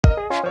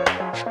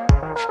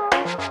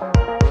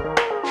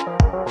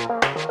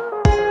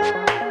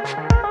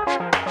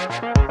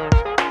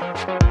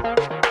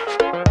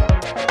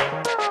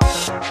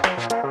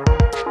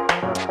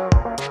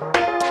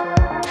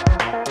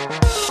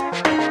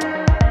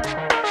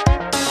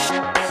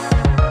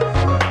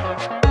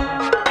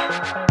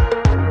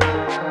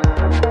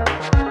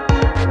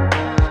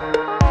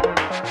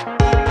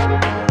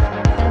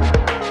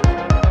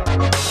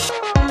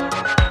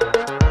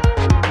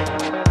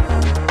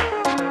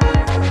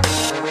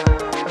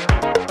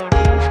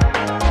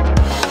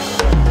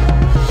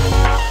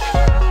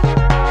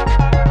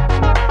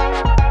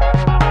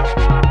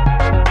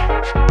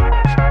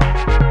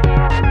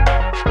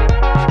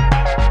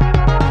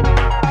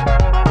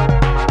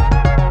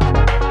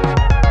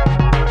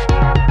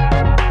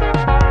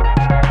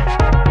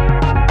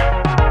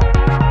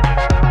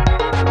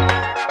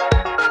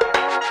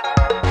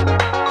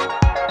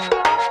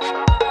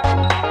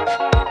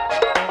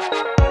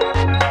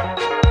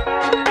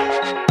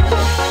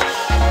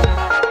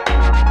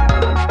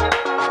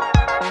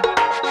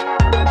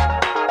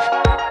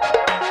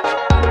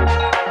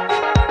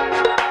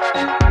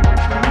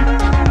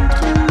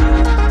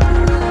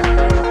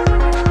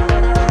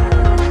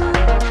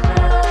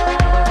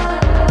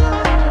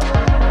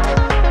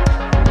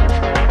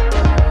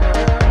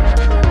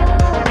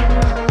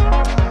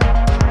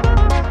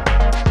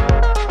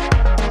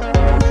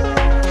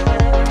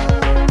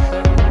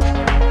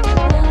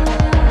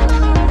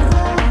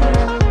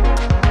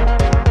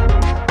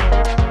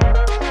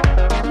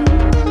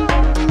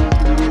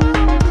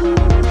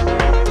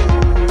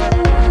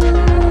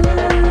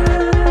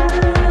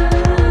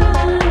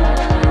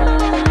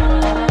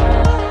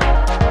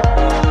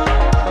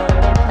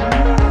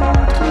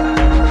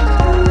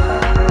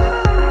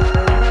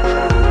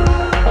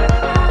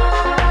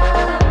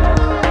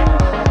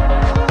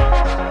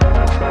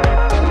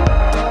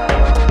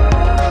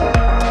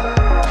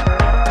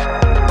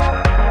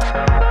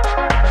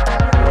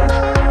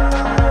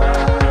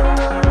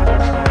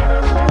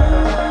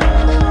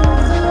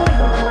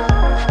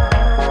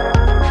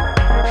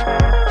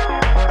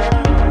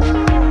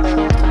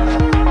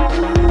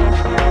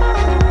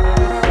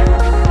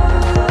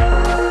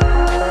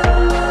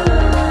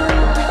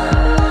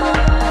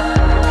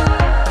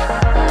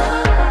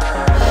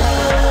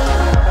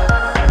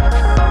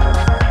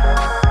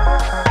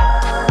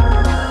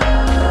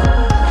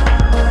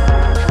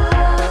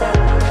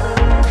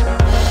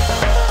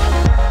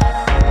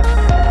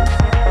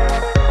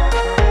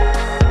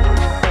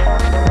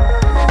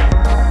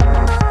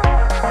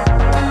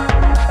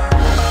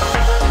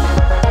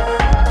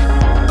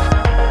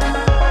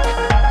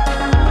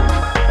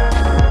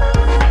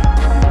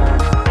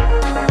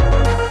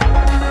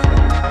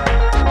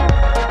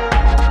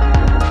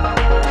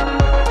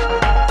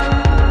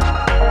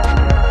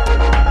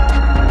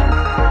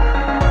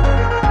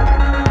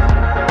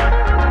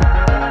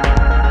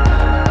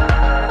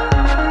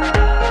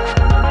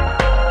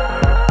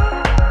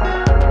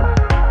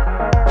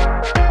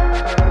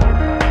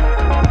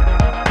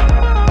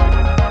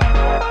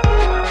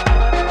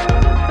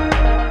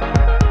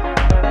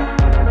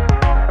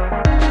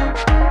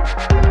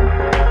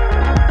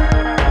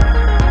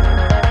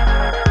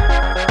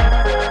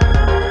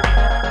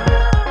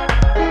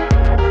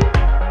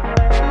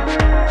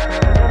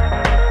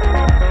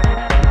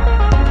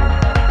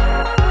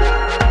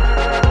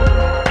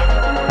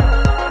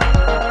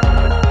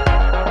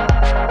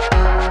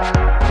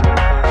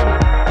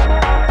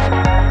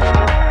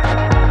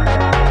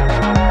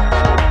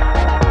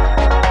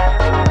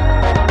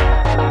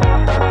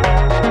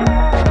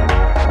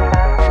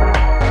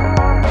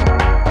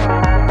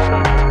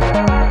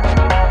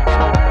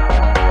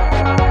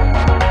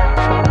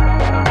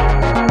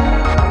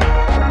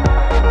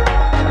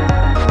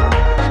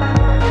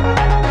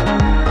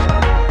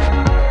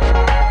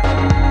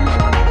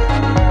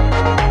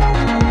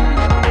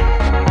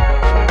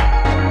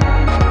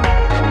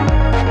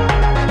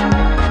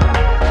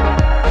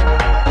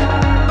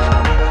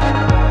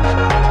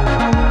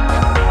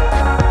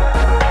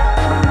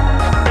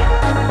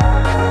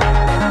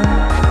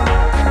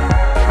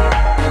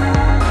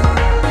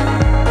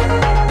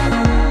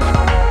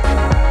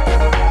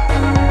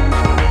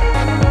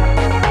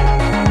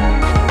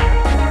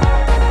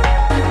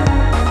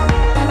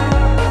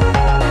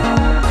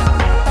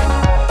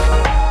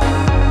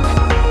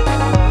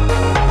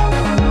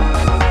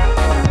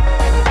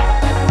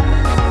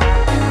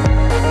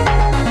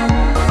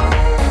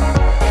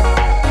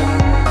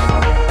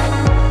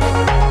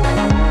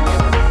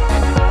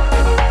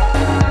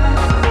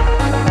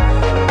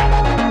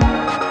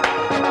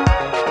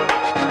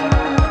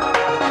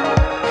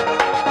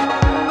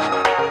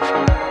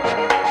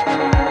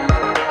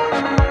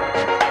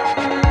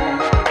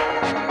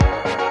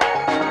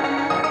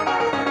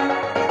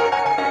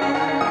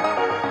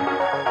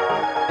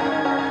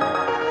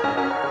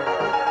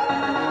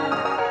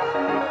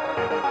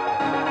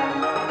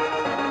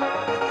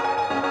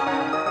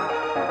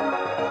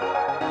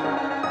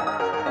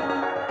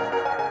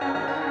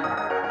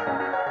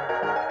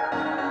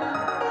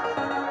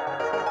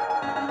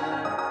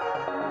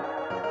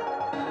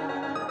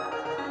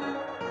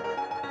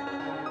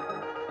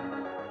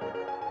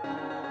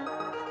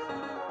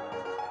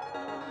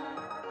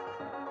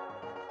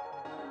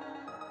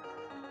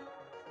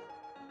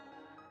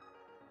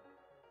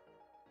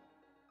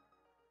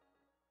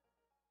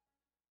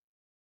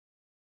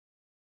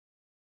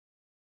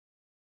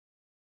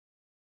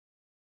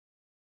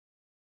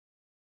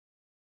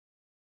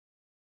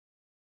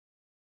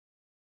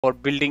for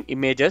building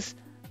images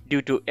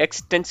due to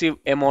extensive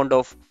amount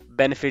of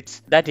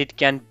benefits that it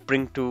can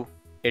bring to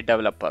a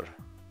developer.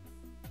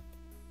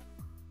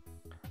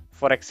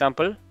 For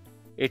example,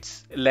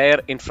 its layer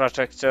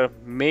infrastructure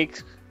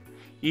makes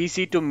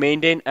easy to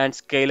maintain and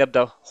scale up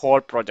the whole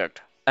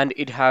project, and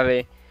it have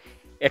a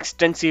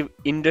extensive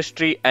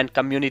industry and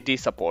community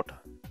support.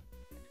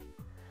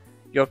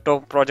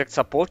 Yocto project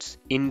supports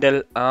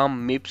Intel,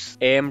 ARM, MIPS,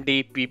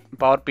 AMD,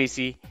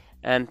 PowerPC,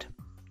 and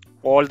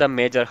all the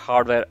major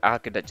hardware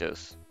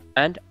architectures.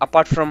 And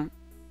apart from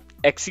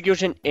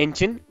execution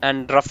engine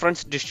and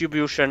reference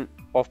distribution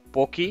of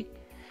Poki,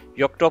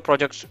 Yocto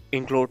projects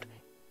include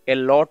a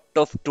lot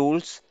of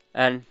tools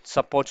and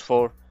supports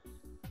for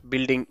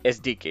building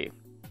SDK,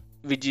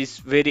 which is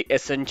very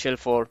essential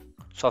for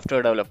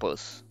software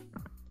developers.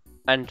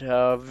 And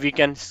we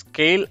can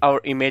scale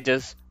our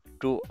images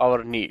to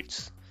our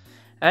needs.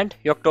 And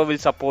Yocto will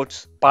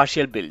support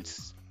partial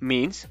builds,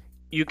 means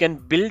you can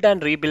build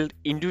and rebuild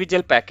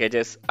individual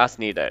packages as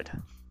needed.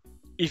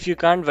 If you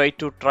can't wait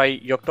to try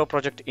Yocto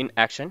project in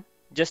action,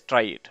 just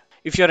try it.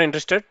 If you're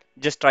interested,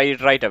 just try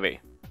it right away.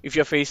 If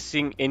you're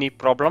facing any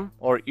problem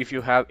or if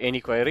you have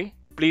any query,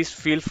 please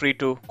feel free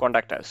to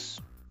contact us.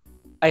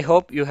 I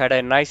hope you had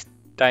a nice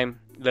time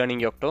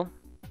learning Yocto.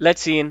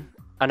 Let's see in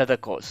another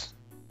course.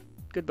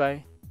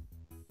 Goodbye.